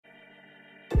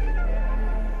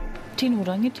tino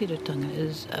rangatiratanga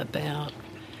is about,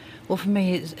 well, for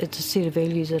me, it's a set of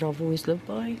values that I've always lived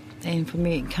by, and for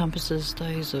me, it encompasses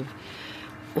those of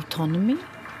autonomy.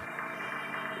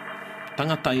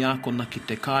 Tangata ia kona ki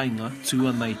te kāinga,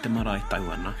 tua nei te marae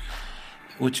tauana,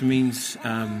 which means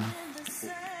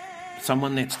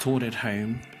someone that's taught at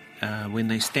home, when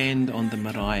they stand on the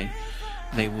marae,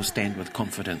 they will stand with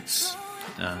confidence.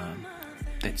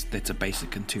 That's a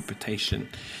basic interpretation.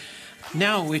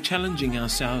 Now we're challenging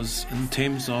ourselves in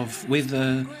terms of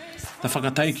whether the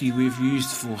whakatauki we've used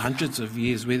for hundreds of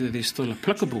years, whether they're still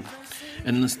applicable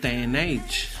in this day and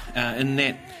age, in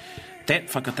that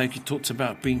whakatauki talks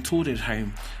about being taught at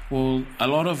home. Well, a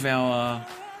lot of our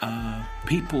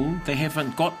people, they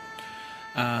haven't got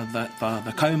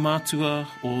the kaumātua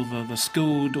or the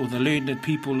skilled or the learned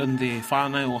people in their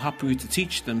whānau or hapu to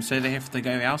teach them, so they have to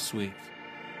go elsewhere.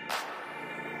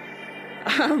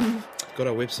 Got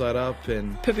our website up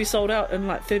and Pippi sold out in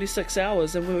like 36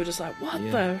 hours, and we were just like,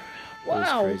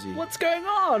 wow, what's going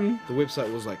on? The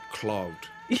website was like clogged.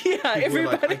 Yeah,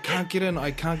 everybody. Like, I can't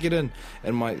get in.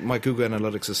 And my Google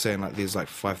Analytics is saying like there's like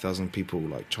 5,000 people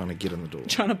like trying to get in the door.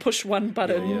 Trying to push one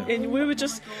button. Yeah. And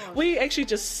we actually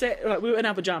just sat, like, we were in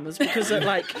our pajamas because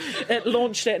it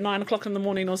launched at 9 o'clock in the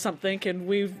morning or something, and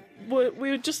we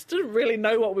just didn't really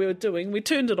know what we were doing. We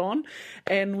turned it on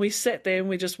and we sat there and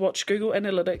we just watched Google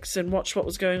Analytics and watched what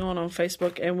was going on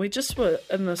Facebook, and we just were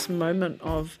in this moment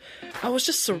of, it was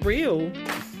just surreal.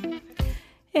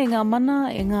 E ngā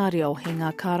mana, e ngā reo, he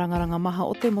ngā kārangaranga maha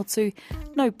o te motu,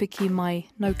 nau piki mai,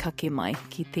 nau kake mai,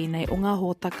 ki tēnei o ngā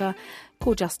hōtaka,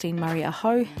 ko Justine Murray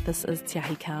Aho. This is Te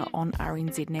Ahi Kaa on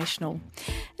RNZ National.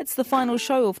 It's the final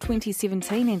show of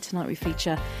 2017, and tonight we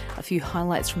feature a few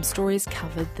highlights from stories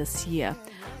covered this year.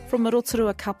 From a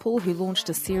Rotorua couple who launched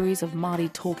a series of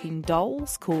Māori talking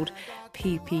dolls called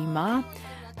Pipi Ma,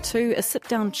 to a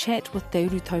sit-down chat with Te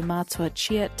Urutau Mātua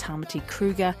Chair Tamati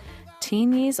Kruger,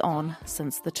 10 years on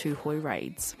since the Tūhoi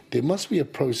raids. There must be a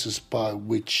process by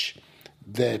which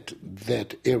that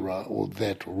error or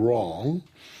that wrong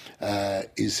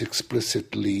is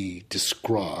explicitly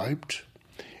described,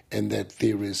 and that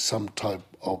there is some type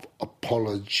of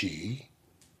apology,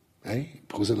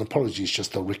 because an apology is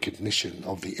just a recognition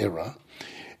of the error,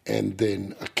 and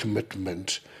then a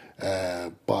commitment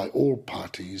by all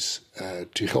parties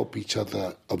to help each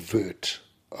other avert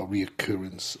a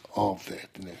reoccurrence of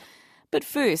that. But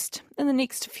first, in the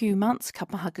next few months,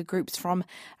 kapahaka groups from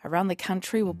around the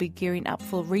country will be gearing up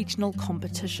for regional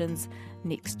competitions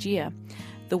next year.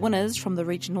 The winners from the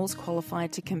regionals qualify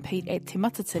to compete at Te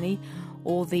Matatini,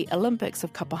 or the Olympics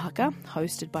of kapahaka,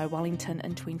 hosted by Wellington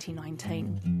in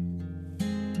 2019.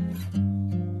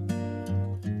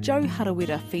 Joe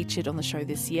Harawira featured on the show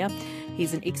this year.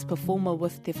 He's an ex-performer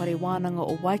with Te Whare Wānanga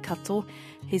o Waikato.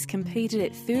 He's competed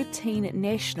at 13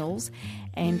 nationals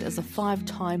and is a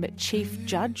 5-time chief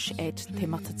judge at Te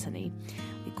Matatini.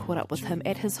 We caught up with him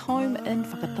at his home in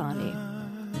Whakatane.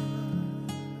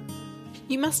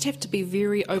 You must have to be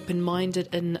very open-minded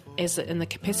in the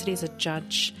capacity as a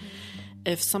judge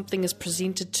if something is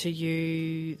presented to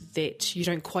you that you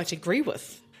don't quite agree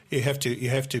with. You have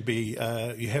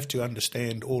to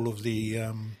understand all of the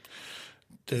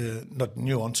not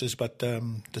nuances, but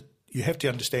you have to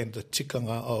understand the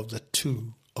tikanga of the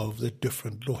two of the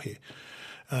different lohe.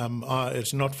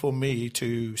 It's not for me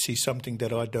to see something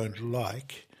that I don't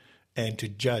like and to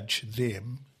judge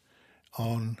them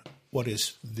on what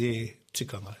is their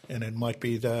tikanga. And it might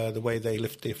be the way they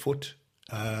lift their foot,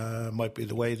 might be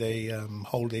the way they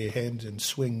hold their hands and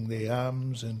swing their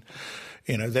arms, and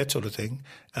that sort of thing.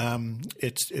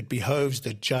 It behoves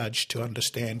the judge to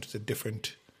understand the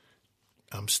different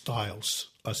styles,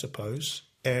 I suppose,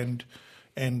 and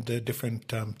the different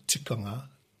tikanga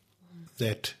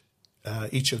that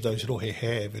each of those rohe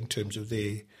have in terms of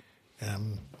their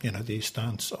their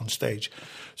stance on stage.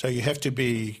 So you have to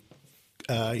be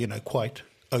quite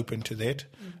open to that.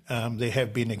 There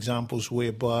have been examples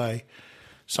whereby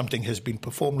something has been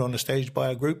performed on a stage by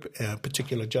a group, a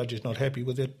particular judge is not happy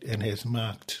with it and has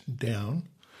marked down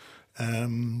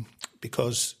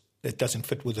because it doesn't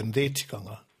fit within their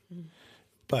tikanga.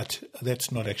 But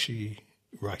that's not actually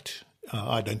right.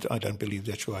 I don't believe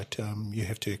that's right. You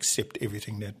have to accept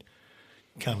everything that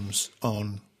comes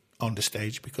on the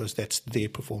stage because that's their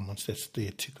performance, that's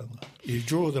their tikanga. You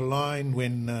draw the line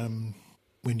when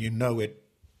you know it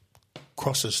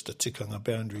crosses the tikanga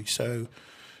boundary. So,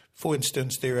 for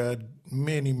instance, there are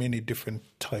many, many different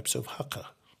types of haka.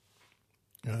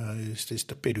 There's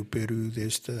the peru,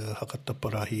 there's the haka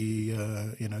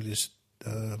taparahi, there's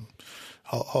a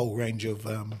whole range of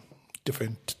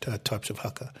different types of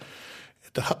haka.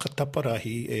 The haka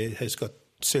taparahi has got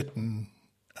certain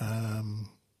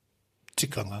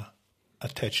tikanga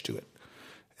attached to it.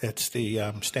 It's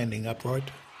the standing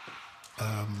upright,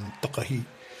 takahi,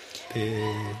 te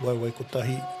waiwai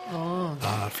kotahi,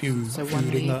 a few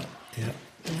ringa,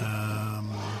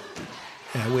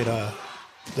 wera,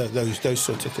 those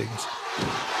sorts of things.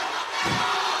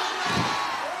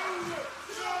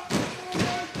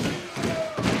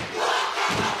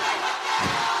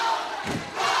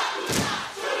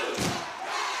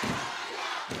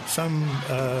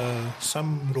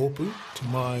 Some rōpū, to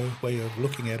my way of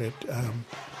looking at it,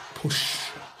 push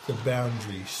the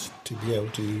boundaries to be able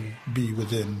to be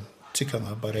within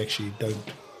tikanga, but actually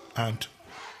aren't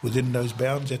within those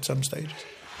bounds at some stages.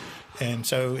 And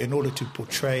so in order to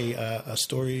portray a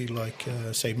story like,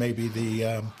 say, maybe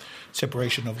the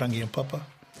separation of rangi and papa,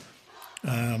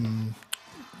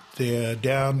 they're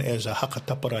down as a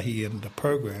hakataparahi in the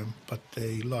program, but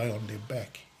they lie on their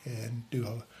back and do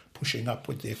a pushing up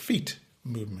with their feet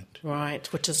movement. Right,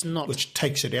 which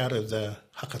takes it out of the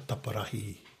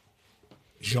hakataparahi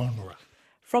genre.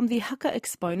 From the haka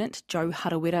exponent Joe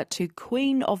Harawira to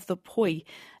Queen of the Poi,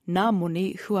 Ngā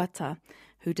Moni Huata,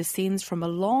 who descends from a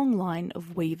long line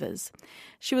of weavers.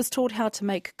 She was taught how to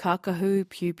make kākahu,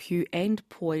 piu-piu and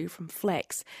poi from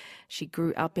flax. She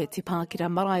grew up at Te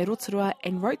Pākehā Marae Rotorua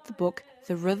and wrote the book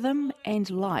The Rhythm and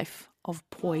Life of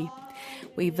Poi.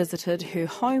 We visited her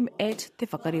home at Te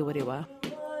Whakarewarewa.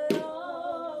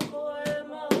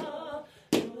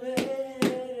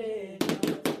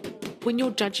 When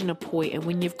you're judging a poi and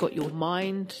when you've got your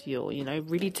mind, you're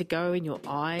ready to go, and your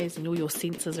eyes and all your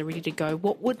senses are ready to go,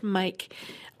 what would make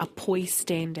a poi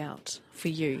stand out for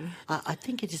you? I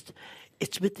think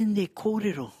it's within their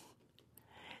kōrero.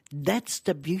 That's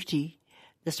the beauty.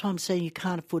 That's why I'm saying you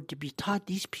can't afford to be tight.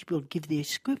 These people give their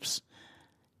scripts.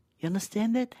 You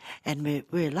understand that? And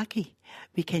we're lucky.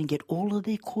 We can get all of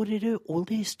their kōrero, all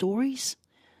their stories.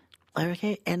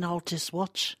 Okay, and I'll just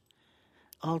watch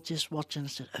and I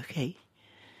said, okay.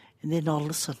 And then I'll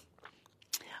listen.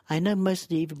 I know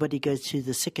mostly everybody goes to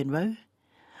the second row.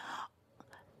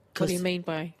 What do you mean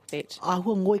by that?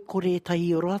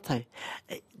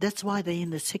 That's why they're in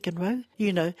the second row.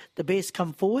 The bears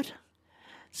come forward.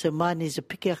 So mine is a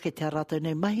pikiake te rātou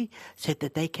nei mahi, so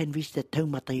that they can reach the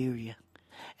taumata area.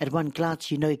 At one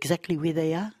glance, you know exactly where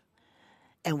they are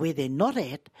and where they're not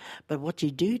at, but what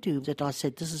you do that I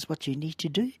said, this is what you need to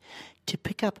do to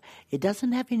pick up. It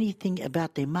doesn't have anything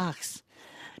about their marks,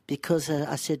 because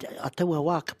I said, a taua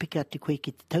wā ka pika te koe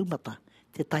ki te taumata,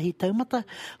 te tahi taumata,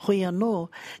 hoi anō,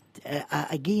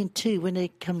 again too, when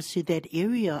it comes to that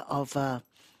area of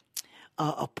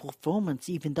performance,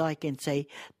 even though I can say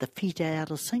the feet are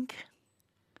out of sync,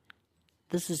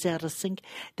 this is out of sync,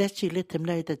 that's you let them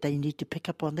know that they need to pick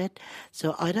up on that.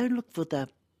 So I don't look for the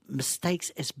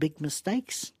mistakes as big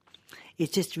mistakes.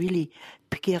 It's just really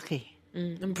pikiake.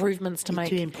 Improvements to make.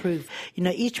 To improve.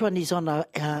 Each one is on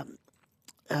a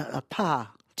par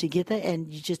together,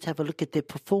 and you just have a look at their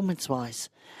performance-wise.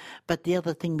 But the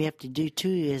other thing we have to do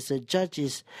too as a judge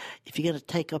is, if you're going to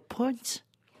take up points,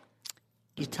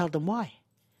 you tell them why.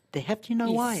 They have to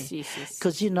know why. Yes.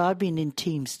 Because, I've been in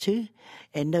teams too,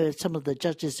 and know some of the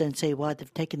judges don't say why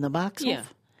they've taken the marks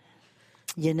off.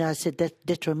 I said that's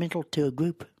detrimental to a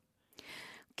group.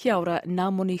 Kia ora,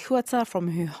 Ngā Moni Huata from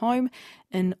her home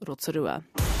in Rotorua.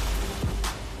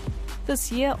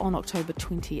 This year, on October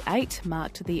 28,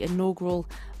 marked the inaugural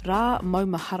Rā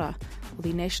Maumahara, or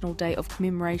the National Day of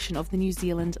Commemoration of the New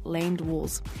Zealand Land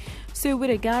Wars. Sir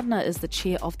Wera Gardner is the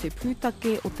chair of Te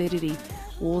Pūtake o Te Riri,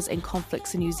 Wars and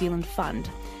Conflicts in New Zealand Fund,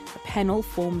 a panel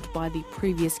formed by the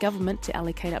previous government to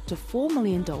allocate up to $4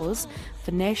 million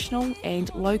for national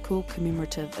and local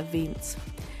commemorative events.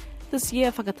 This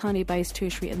year, Whakatane-based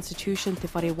tertiary institution Te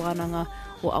Whare Wānanga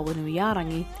o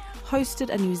Awanuiarangi hosted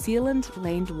a New Zealand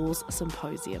Land Wars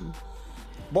Symposium.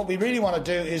 What we really want to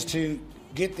do is to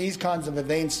get these kinds of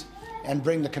events and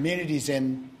bring the communities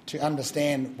in to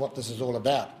understand what this is all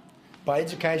about, by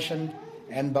education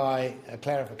and by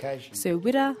clarification. Sir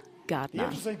Wera Gardner. The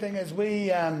interesting thing is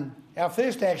our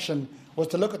first action was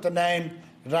to look at the name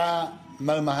Rā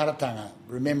Maumaharatanga,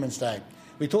 Remembrance Day.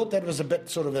 We thought that was a bit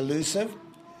sort of elusive,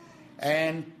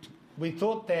 and we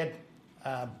thought that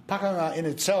pakanga in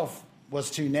itself was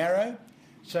too narrow,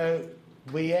 so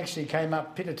we actually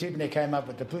Peter Tupene came up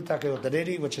with the Pūtake o Te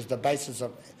Riri, which is the basis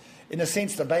of, in a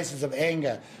sense, the basis of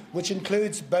anger, which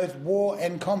includes both war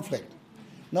and conflict.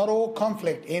 Not all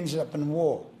conflict ends up in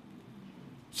war.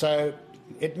 So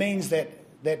it means that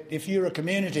if you're a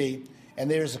community and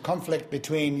there is a conflict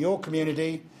between your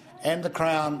community and the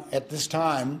Crown at this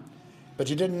time, but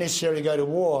you didn't necessarily go to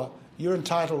war, you're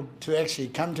entitled to actually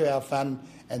come to our fund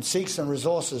and seek some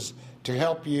resources to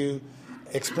help you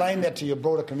explain that to your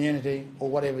broader community or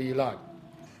whatever you like.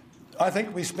 I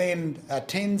think we spend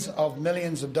tens of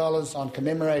millions of dollars on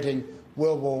commemorating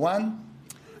World War I.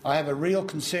 I have a real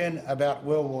concern about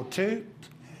World War II,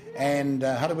 and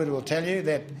Harawira will tell you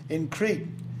that in Crete,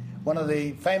 one of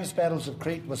the famous battles of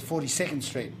Crete was 42nd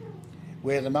Street,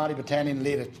 where the Māori Battalion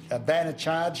led a bayonet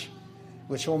charge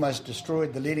which almost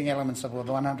destroyed the leading elements of the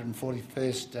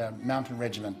 141st Mountain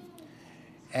Regiment.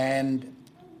 And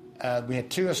we had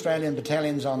 2 Australian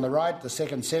battalions on the right, the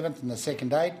 2nd 7th and the 2nd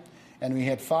 8th, and we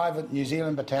had 5 New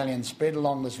Zealand battalions spread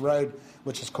along this road,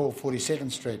 which is called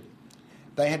 42nd Street.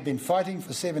 They had been fighting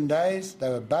for 7 days, they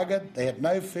were buggered, they had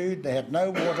no food, they had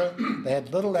no water, they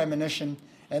had little ammunition,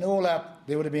 and all up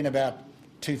there would have been about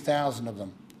 2,000 of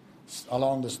them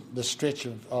along this stretch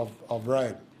of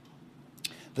road.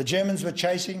 The Germans were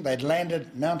chasing, they'd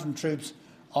landed mountain troops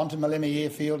onto Malemi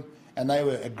Airfield, and they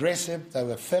were aggressive, they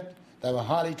were fit, they were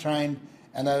highly trained,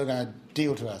 and they were going to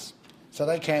deal to us. So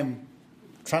they came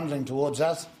trundling towards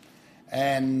us,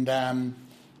 and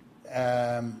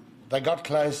they got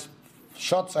close,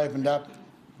 shots opened up,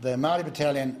 the Māori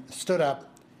Battalion stood up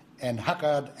and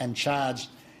hakaed and charged,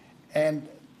 and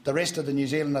the rest of the New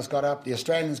Zealanders got up, the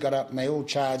Australians got up, and they all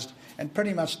charged and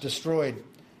pretty much destroyed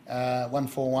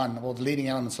 141, or the leading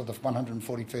elements of the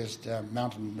 141st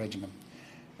Mountain Regiment.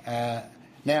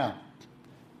 Now,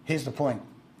 here's the point.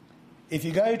 If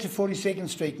you go to 42nd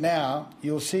Street now,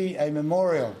 you'll see a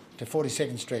memorial to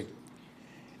 42nd Street.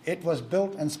 It was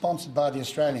built and sponsored by the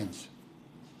Australians.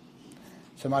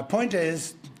 So my point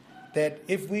is that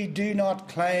if we do not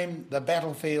claim the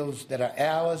battlefields that are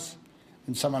ours,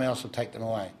 then someone else will take them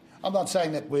away. I'm not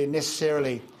saying that we're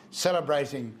necessarily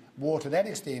celebrating war to that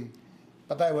extent,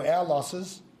 but they were our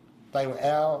losses, they were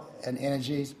our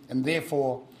energies, and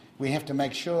therefore we have to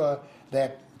make sure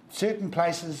that certain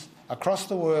places across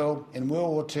the world in World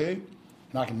War II,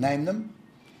 and I can name them,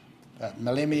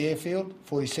 Malemi Airfield,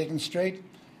 42nd Street,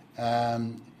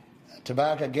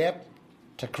 Tabaka Gap,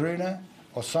 Takruna,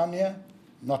 Osonia,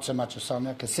 not so much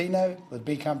Osonia, Casino with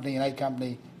B Company and A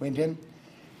Company went in.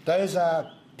 Those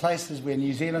are places where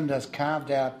New Zealand has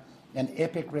carved out an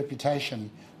epic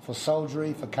reputation for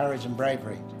soldiery, for courage and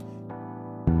bravery.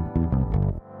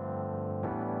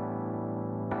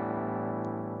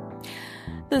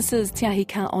 This is Te Ahi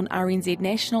Kaa on RNZ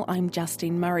National. I'm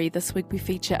Justine Murray. This week we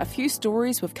feature a few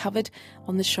stories we've covered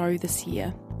on the show this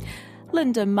year.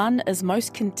 Linda Munn is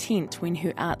most content when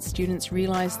her art students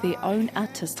realise their own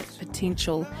artistic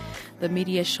potential. The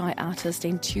media-shy artist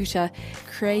and tutor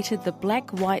created the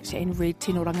black, white and red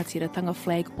Tino Rangatiratanga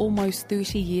flag almost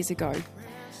 30 years ago.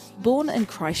 Born in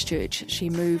Christchurch, she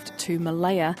moved to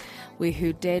Malaya, where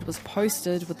her dad was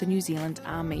posted with the New Zealand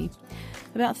Army.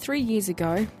 About 3 years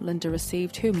ago, Linda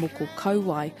received her moko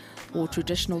kauai, or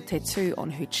traditional tattoo,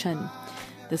 on her chin.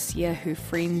 This year, her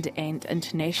friend and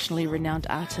internationally renowned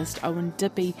artist Owen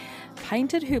Dippy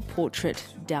painted her portrait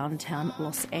downtown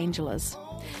Los Angeles.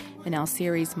 In our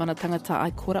series Mana Tangata, I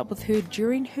caught up with her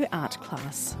during her art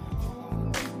class.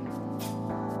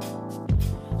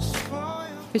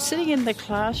 We're sitting in the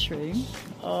classroom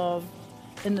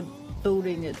in the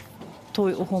building at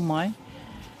Toi Ohomai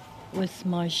with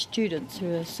my students,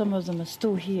 some of them are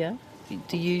still here, the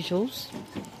usuals.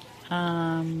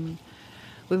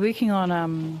 We're working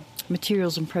on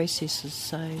materials and processes,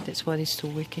 so that's why they're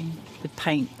still working with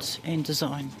paint and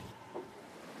design.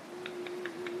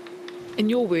 In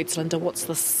your words, Linda, what's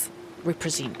this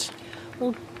represent?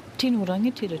 Well, tino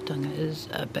rangatiratanga is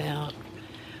about,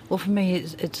 well, for me,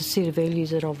 it's a set of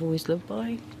values that I've always lived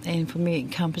by, and for me it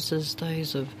encompasses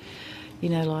those of,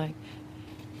 like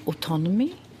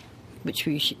autonomy, which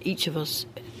each of us,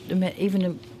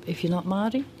 even if you're not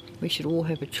Māori, we should all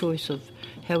have a choice of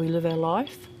how we live our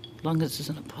life, as long as it's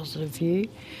in a positive view.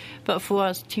 But for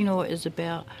us, tino is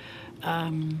about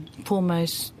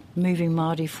foremost moving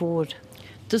Māori forward.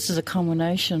 This is a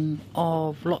culmination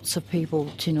of lots of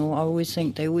people, tino. I always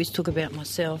think they always talk about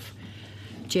myself,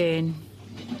 Jan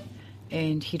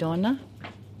and Hiraina.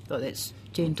 That's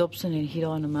Jan Dobson and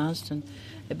Hiraina Marsden,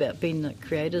 about being the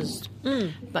creators.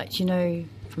 But,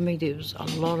 for me, there was a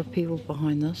lot of people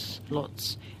behind this,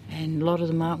 lots, and a lot of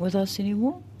them aren't with us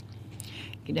anymore.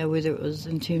 Whether it was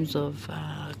in terms of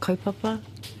kaupapa,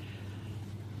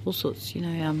 all sorts,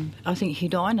 I think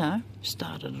Hiraina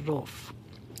started it off.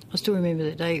 I still remember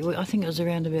that day, I think it was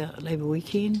around about Labour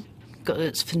weekend, got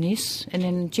its finesse, and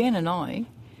then Jan and I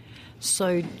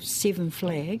sewed 7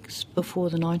 flags before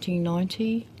the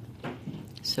 1990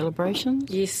 celebrations.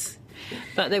 Yes.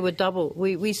 But they were double.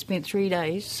 We spent 3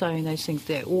 days sewing those things.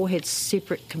 They all had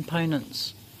separate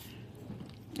components.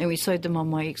 And we sewed them on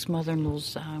my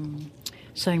ex-mother-in-law's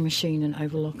sewing machine in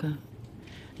Overlocker.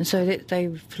 And so they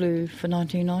flew for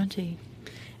 1990.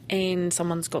 And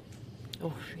someone's got...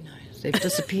 Oh, who knows? They've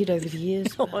disappeared over the years.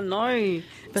 Oh, no.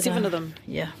 But, 7 of them.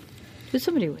 Yeah. But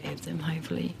somebody will have them,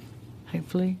 hopefully.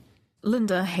 Hopefully.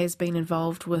 Linda has been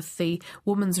involved with the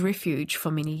Women's Refuge for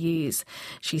many years.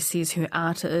 She says her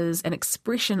art is an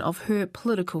expression of her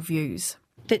political views.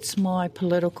 That's my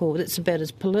political. That's about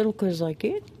as political as I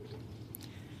get.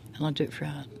 And I do it for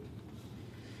art.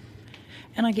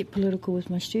 And I get political with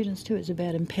my students too. It's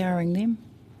about empowering them.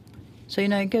 So,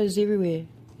 it goes everywhere.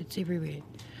 It's everywhere.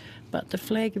 But the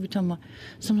flag, every time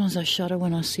sometimes I shudder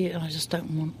when I see it and I just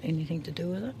don't want anything to do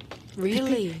with it.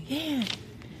 Really? Yeah.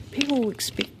 People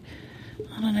expect,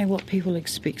 I don't know what people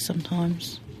expect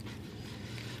sometimes.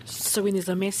 So when there's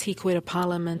a mass hikoera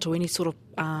parliament or any sort of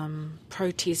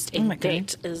protest, and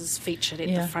that is featured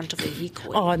at the front of the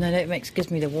hikoe. Oh, no, that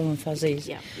gives me the warm and fuzzies.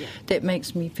 Yeah. That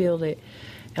makes me feel that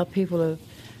our people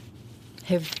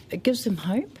it gives them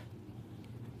hope.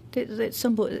 That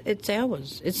symbol, it's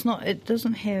ours. It's not. It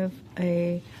doesn't have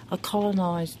a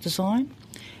colonised design.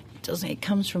 It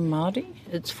comes from Māori.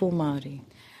 It's for Māori.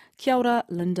 Kia ora,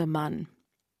 Linda Munn.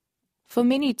 For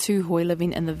many tūhoi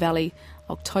living in the valley,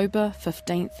 October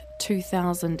 15th,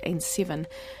 2007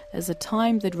 is a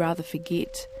time they'd rather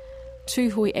forget.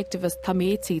 Tūhoi activist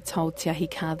Tamieti told Te Ahi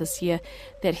Kaa this year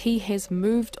that he has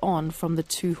moved on from the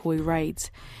tūhoi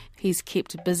raids. He's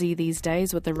kept busy these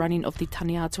days with the running of the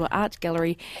Taneatua Art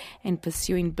Gallery and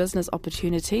pursuing business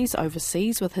opportunities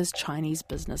overseas with his Chinese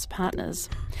business partners.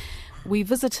 We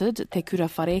visited Te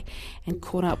Kurawhare and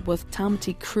caught up with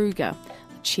Tamati Kruger,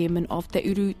 chairman of Te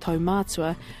Uru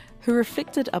Taumātua, who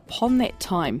reflected upon that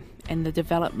time and the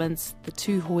developments the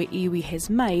tūhoi iwi has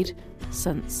made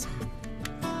since.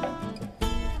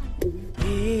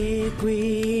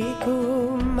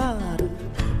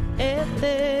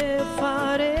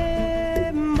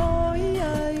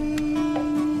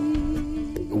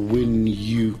 When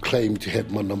you claim to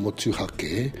have mana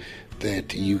motuhake,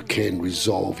 that you can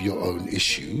resolve your own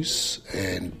issues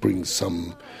and bring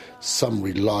some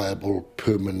reliable,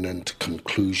 permanent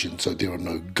conclusion so there are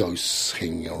no ghosts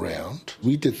hanging around.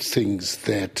 We did things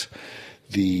that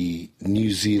the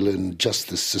New Zealand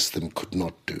justice system could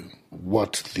not do.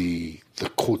 What the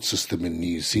court system in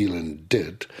New Zealand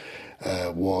did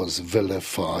was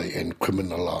vilify and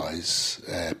criminalise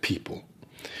people.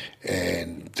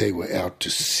 And they were out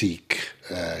to seek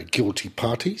guilty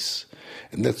parties,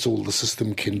 and that's all the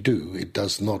system can do. It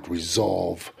does not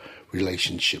resolve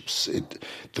relationships.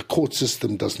 The court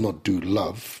system does not do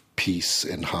love, peace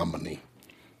and harmony.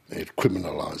 It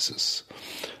criminalises.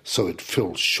 So it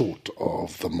fell short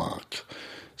of the mark.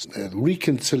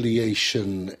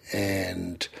 Reconciliation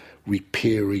and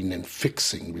repairing and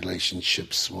fixing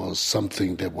relationships was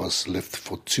something that was left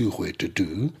for tūhoi to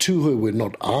do. Tūhoi were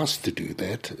not asked to do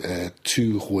that.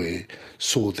 Tūhoi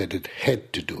saw that it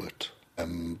had to do it.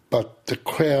 But the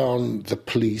Crown, the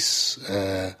police,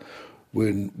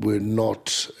 were not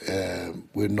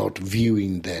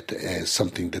viewing that as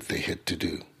something that they had to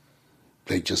do.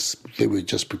 They were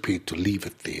just prepared to leave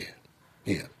it there.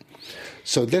 Yeah.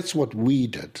 So that's what we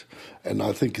did, and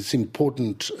I think it's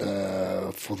important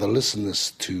for the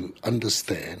listeners to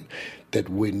understand that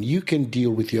when you can deal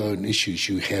with your own issues,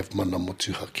 you have mana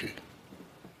motuhake.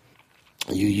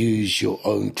 You use your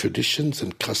own traditions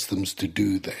and customs to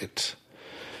do that.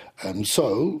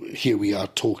 So here we are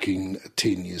talking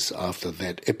 10 years after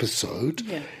that episode,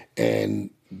 and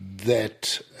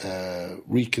that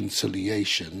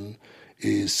reconciliation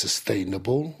is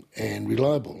sustainable and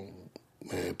reliable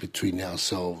between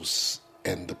ourselves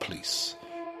and the police.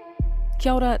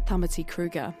 Kia ora, Tamati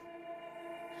Kruger.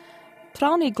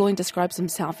 Praone Gloin describes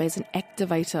himself as an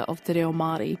activator of te reo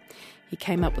Māori. He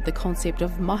came up with the concept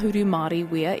of Mahuru Māori,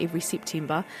 where every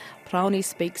September, Praone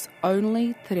speaks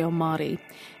only te reo Māori.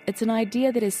 It's an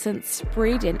idea that has since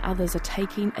spread and others are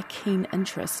taking a keen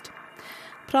interest.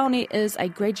 Praone is a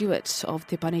graduate of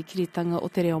Te Panekiritanga o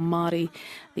Te Reo Māori,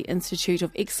 the Institute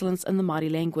of Excellence in the Māori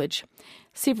Language.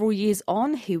 Several years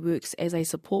on, he works as a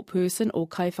support person or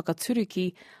kai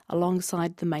whakaturuki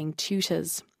alongside the main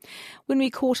tutors. When we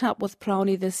caught up with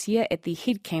Praone this year at the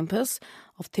head campus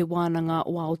of Te Wānanga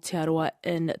o Aotearoa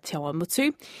in Te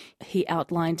Awamutu, he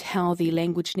outlined how the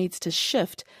language needs to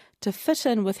shift to fit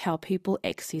in with how people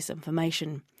access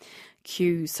information.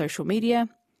 Cue social media,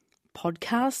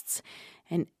 podcasts,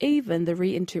 and even the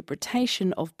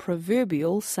reinterpretation of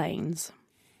proverbial sayings.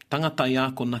 Tangata i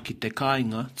ako na ki te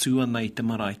kāinga, tua nei te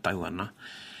marae tauana,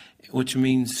 which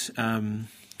means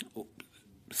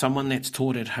someone that's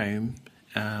taught at home,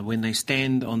 when they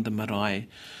stand on the marae,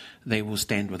 they will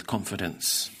stand with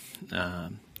confidence.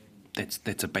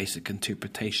 That's a basic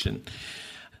interpretation.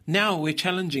 now we're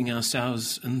challenging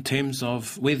ourselves in terms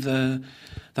of whether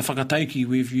the whakatauki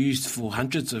we've used for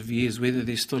hundreds of years, whether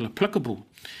they're still applicable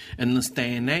in this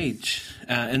day and age,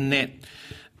 in that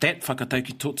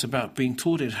whakatauki talks about being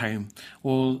taught at home.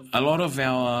 Well, a lot of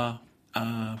our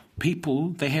people,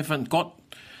 they haven't got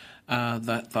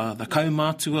the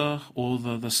kaumātua or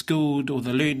the skilled or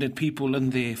the learned people in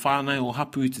their whānau or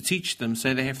hapu to teach them,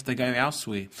 so they have to go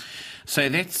elsewhere. So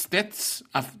that's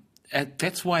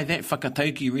why that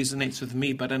whakatauki resonates with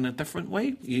me, but in a different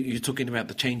way. You're talking about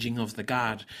the changing of the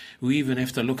guard. We even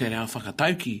have to look at our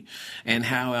whakatauki and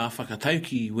how our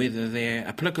whakatauki, whether they're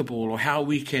applicable or how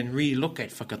we can re-look at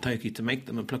whakatauki to make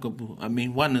them applicable. I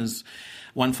mean, one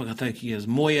whakatauki is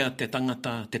moia te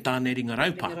tangata te tāne ringa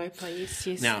raupa.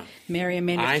 Yes. Now, Mary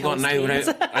Amanda I ain't got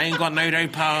no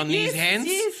raupa on these hands.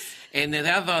 Yes. And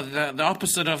the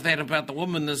opposite of that about the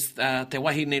woman is te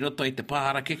wahi nei roto i te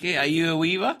pāhara keke. Are you a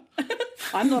weaver?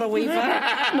 I'm not a weaver.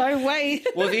 No way.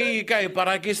 Well, there you go. But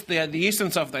I guess the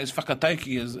essence of those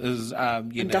whakatauki is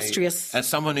industrious. As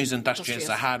someone who's industrious,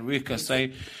 a hard worker. So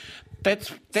that's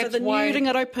so the why new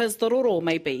ringaropa is the roro,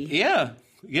 maybe. Yeah.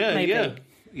 Maybe.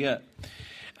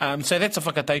 So that's a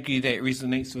whakatauki that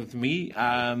resonates with me.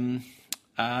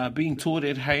 Being taught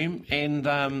at home, and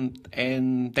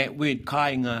that word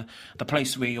kāinga, the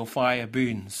place where your fire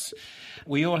burns.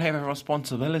 We all have a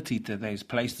responsibility to those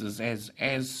places as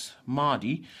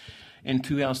Māori and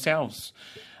to ourselves.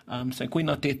 So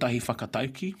koina tētahi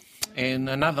whakatauki. And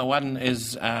another one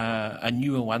is a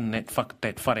newer one that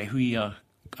Wharehuia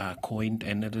coined,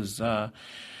 and it is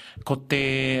ko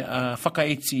te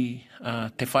whakaiti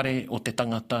te whare o te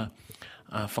tangata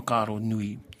whakaaro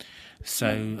nui.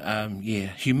 So,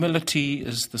 humility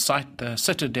is the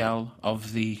citadel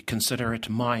of the considerate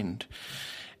mind.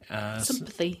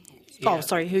 Sympathy. Yeah. Oh,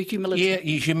 sorry, humility. Yeah,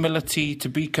 humility, to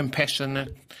be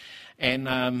compassionate,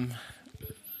 and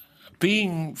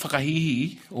being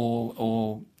whakahihi,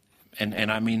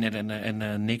 and I mean it in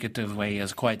a negative way,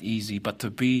 is quite easy, but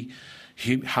to be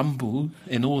humble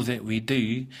in all that we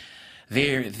do,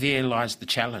 there lies the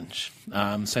challenge.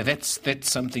 So that's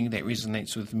something that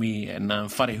resonates with me, and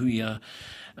Wharehuia,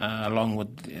 along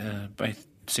with both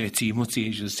Sir T. Muti,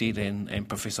 as you said, and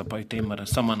Professor Pautemara,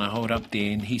 someone I hold up there,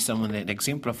 and he's someone that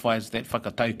exemplifies that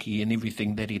whakatauki in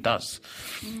everything that he does.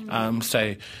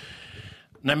 So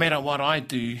no matter what I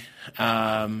do,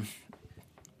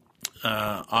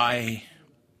 I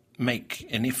make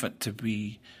an effort to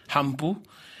be humble.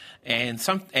 And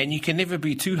you can never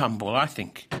be too humble, I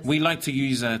think. We like to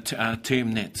use a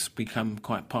term that's become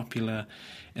quite popular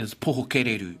as poho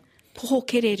kēreru. Poho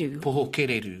kēreru. Poho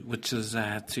kēreru, which is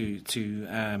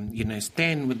to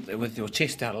stand with your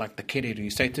chest out like the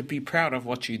kēreru. So to be proud of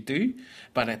what you do,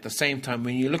 but at the same time,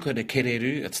 when you look at a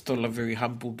kēreru, it's still a very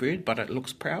humble bird, but it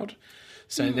looks proud.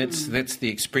 So that's the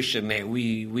expression that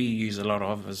we use a lot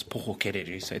of, as poho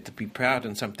kēreru. So to be proud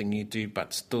in something you do,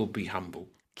 but still be humble.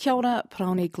 Kia ora,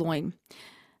 Praone Gloin.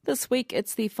 This week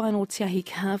it's the final Te Ahi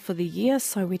Kaa for the year,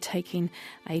 so we're taking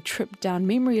a trip down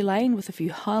memory lane with a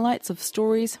few highlights of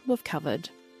stories we've covered.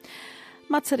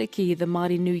 Matariki, the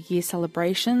Māori New Year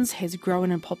celebrations, has grown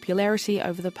in popularity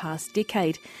over the past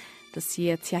decade. This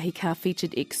year, Te Ahi Kaa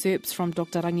featured excerpts from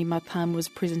Dr. Rangi Matamua's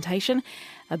presentation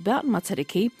about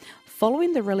Matariki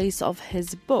following the release of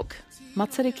his book,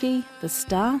 Matariki, the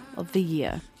Star of the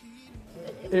Year.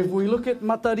 If we look at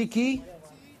Matariki,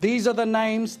 these are the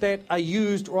names that are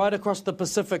used right across the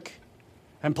Pacific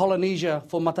and Polynesia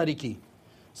for Matariki.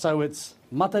 So it's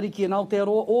Matariki in Aotearoa,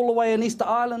 all the way in Easter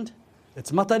Island.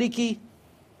 It's Matariki.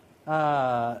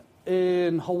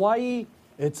 In Hawaii,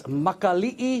 it's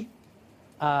Makali'i.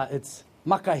 It's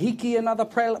Makahiki in other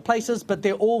places, but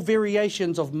they're all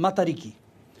variations of Matariki.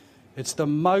 It's the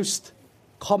most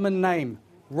common name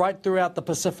right throughout the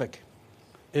Pacific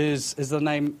is the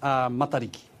name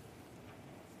Matariki.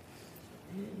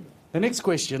 The next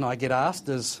question I get asked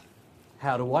is,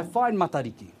 how do I find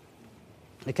Matariki?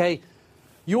 Okay,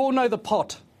 you all know the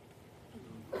pot.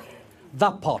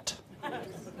 The pot.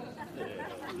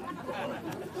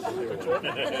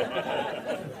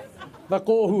 The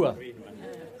kōhua.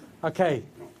 Okay,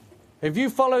 if you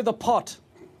follow the pot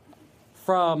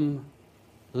from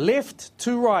left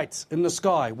to right in the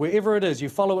sky, wherever it is, you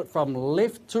follow it from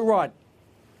left to right.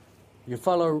 You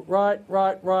follow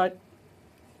right.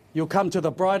 You'll come to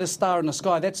the brightest star in the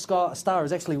sky. That star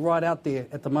is actually right out there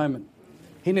at the moment.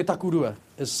 Hine Takurua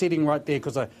is sitting right there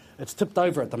because it's tipped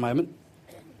over at the moment.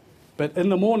 But in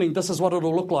the morning, this is what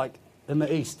it'll look like in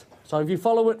the east. So if you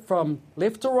follow it from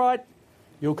left to right,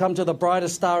 you'll come to the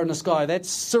brightest star in the sky. That's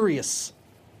Sirius.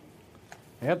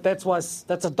 Yep,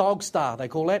 that's a dog star, they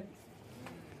call that.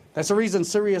 That's the reason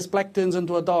Sirius Black turns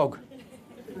into a dog.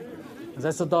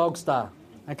 That's a dog star.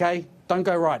 Okay? Don't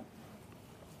go right.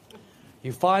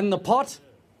 You find the pot,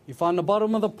 you find the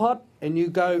bottom of the pot, and you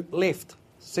go left.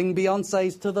 Sing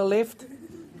Beyonce's to the left.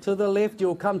 To the left,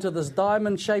 you'll come to this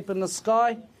diamond shape in the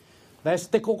sky. That's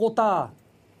te kokota.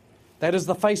 That is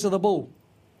the face of the bull.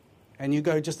 And you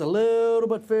go just a little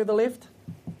bit further left,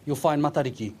 you'll find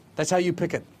matariki. That's how you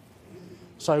pick it.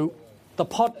 So the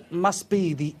pot must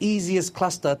be the easiest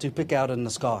cluster to pick out in the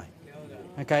sky.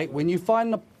 Okay, when you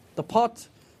find the pot,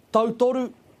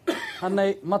 tautoru,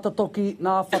 hane matatoki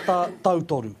nā whata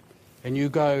tautoru. And you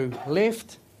go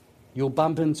left, you'll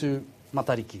bump into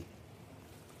matariki.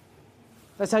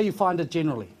 That's how you find it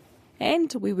generally.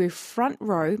 And we were front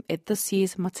row at this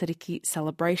year's Matariki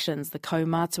celebrations, the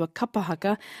Kaumātua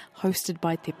Kapahaka, hosted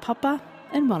by Te Papa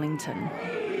in Wellington.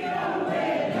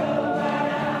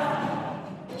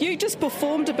 You just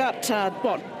performed about,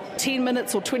 10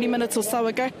 minutes or 20 minutes or so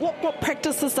ago. What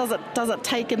practices does it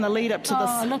take in the lead up to this?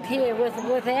 Oh, look here,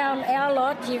 with our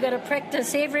lot, you've got to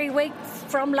practice every week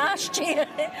from last year,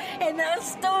 and they'll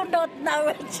still not know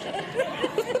it.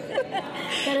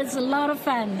 But it's a lot of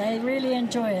fun. They really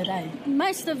enjoy it, eh?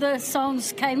 Most of the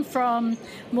songs came from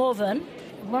Morven.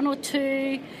 One or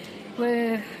two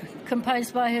were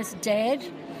composed by his dad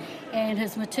and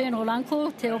his maternal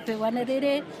uncle, Te Ope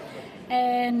Wanarere,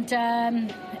 and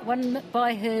one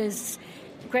by his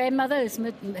grandmother,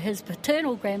 his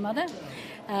paternal grandmother,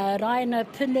 Raina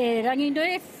Pine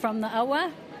Ranginui from the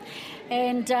Awa.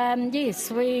 And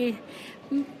yes,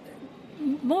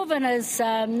 Morven is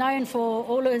known for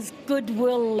all his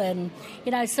goodwill, and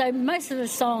so most of the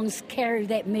songs carry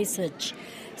that message.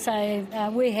 So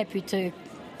we're happy to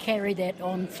carry that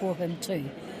on for him too.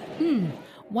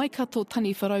 Waikato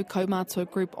Tani Wharau Kaumātua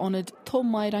Group honoured Tō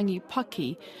Mairangi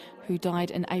Paki, who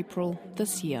died in April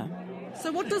this year.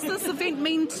 So what does this event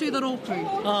mean to the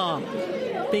Rōpū? Oh,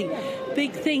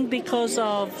 big thing because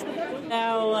of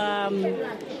our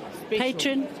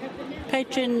patron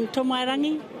Tō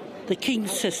Mairangi, the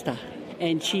King's sister,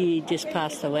 and she just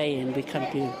passed away, and we come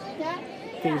to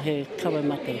bring her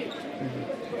kawamate.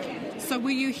 So were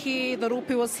you here, the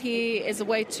Rōpū was here as a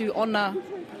way to honour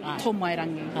Tō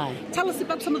Mairangi? Aye. Tell us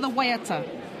about some of the waiata.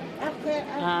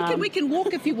 We can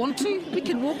walk if you want to. We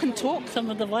can walk and talk.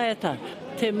 Some of the waiata.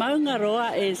 Te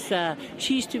Maungaroa is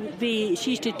she used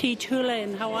to teach hula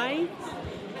in Hawaii,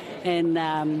 and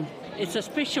it's a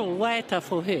special waiata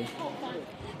for her.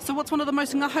 So what's one of the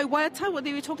most ngahau waiata? What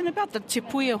are we talking about? The te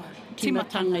puia.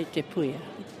 Timatanga te puia.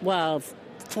 Well,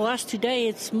 for us today,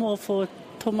 it's more for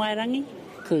Tō Mairangi,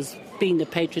 because being the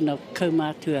patron of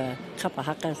Kaumātua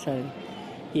Kapahaka, so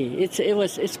yeah,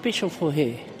 it's special for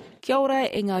her. Kia ora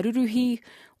e ngā ruruhi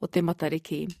o te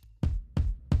Matariki.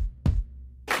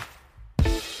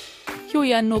 Heoi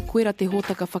anō koera te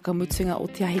hōtaka whakamutunga o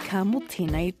Te Ahi Kaa mō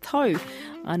tēnei tau.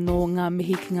 Anō ngā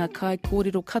mihi ki ngā kai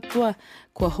kōrero katoa,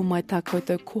 kua homai tā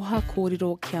koutou koha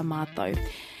kōrero kia mātou.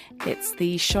 That's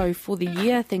the show for the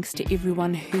year, thanks to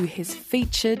everyone who has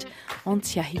featured on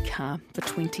Te Ahi Kaa for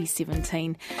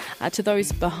 2017. To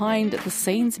those behind the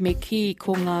scenes, me ki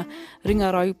ko ngā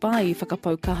ringarau pai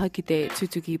whakapaukaha ki te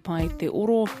tutuki pai te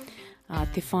oro,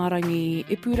 te whārangi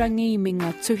ipurangi me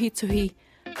ngā tuhi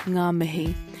ngā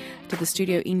mihi. To the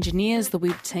studio engineers, the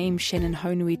web team, Shannon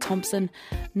Honui Thompson,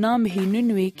 ngā mihi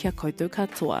nunui kia koutou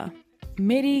katoa.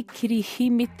 Meri kiri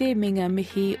himete me ngā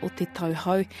mihi o te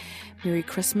tauhau. Merry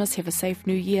Christmas, have a safe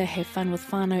new year, have fun with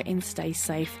whānau and stay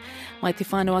safe. Mai te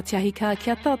whānau a Te Ahi Kaa,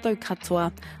 kia tātou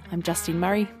katoa. I'm Justine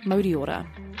Murray, Mauri ora.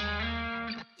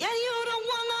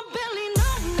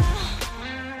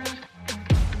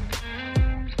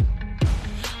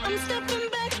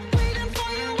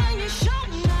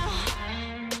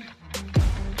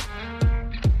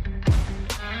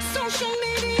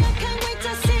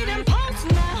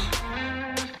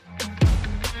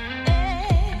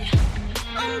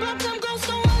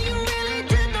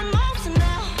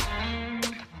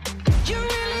 You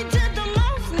really did the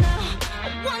most now. I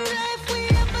wonder if we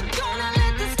ever gonna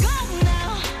let this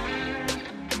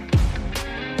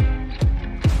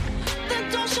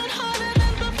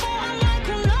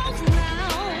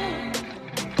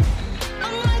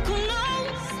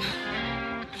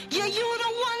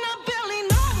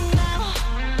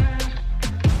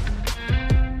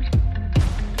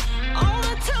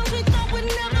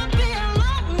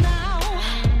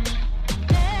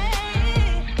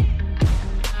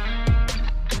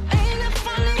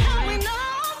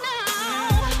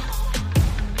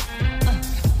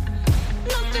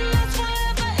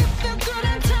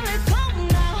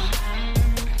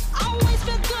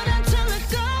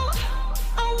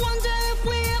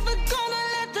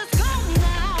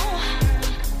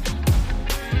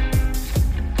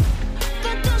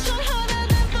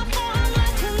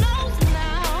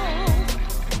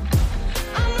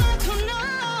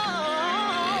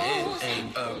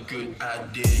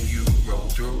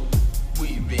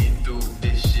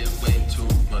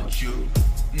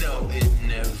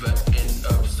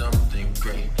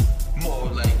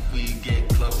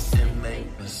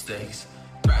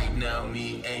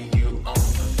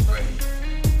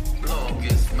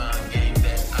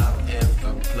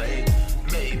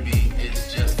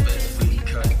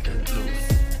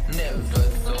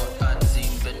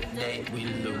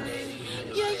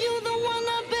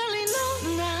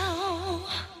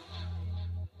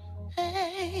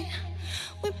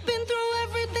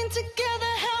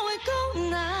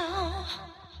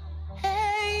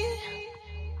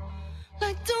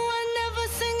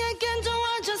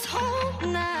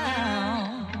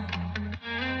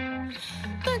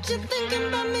you're thinking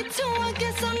about me too. I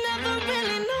guess I'll never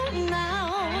really know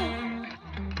now.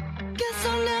 Guess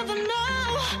I'll never know.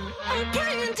 I'm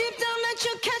praying deep down that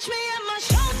you'll catch me at my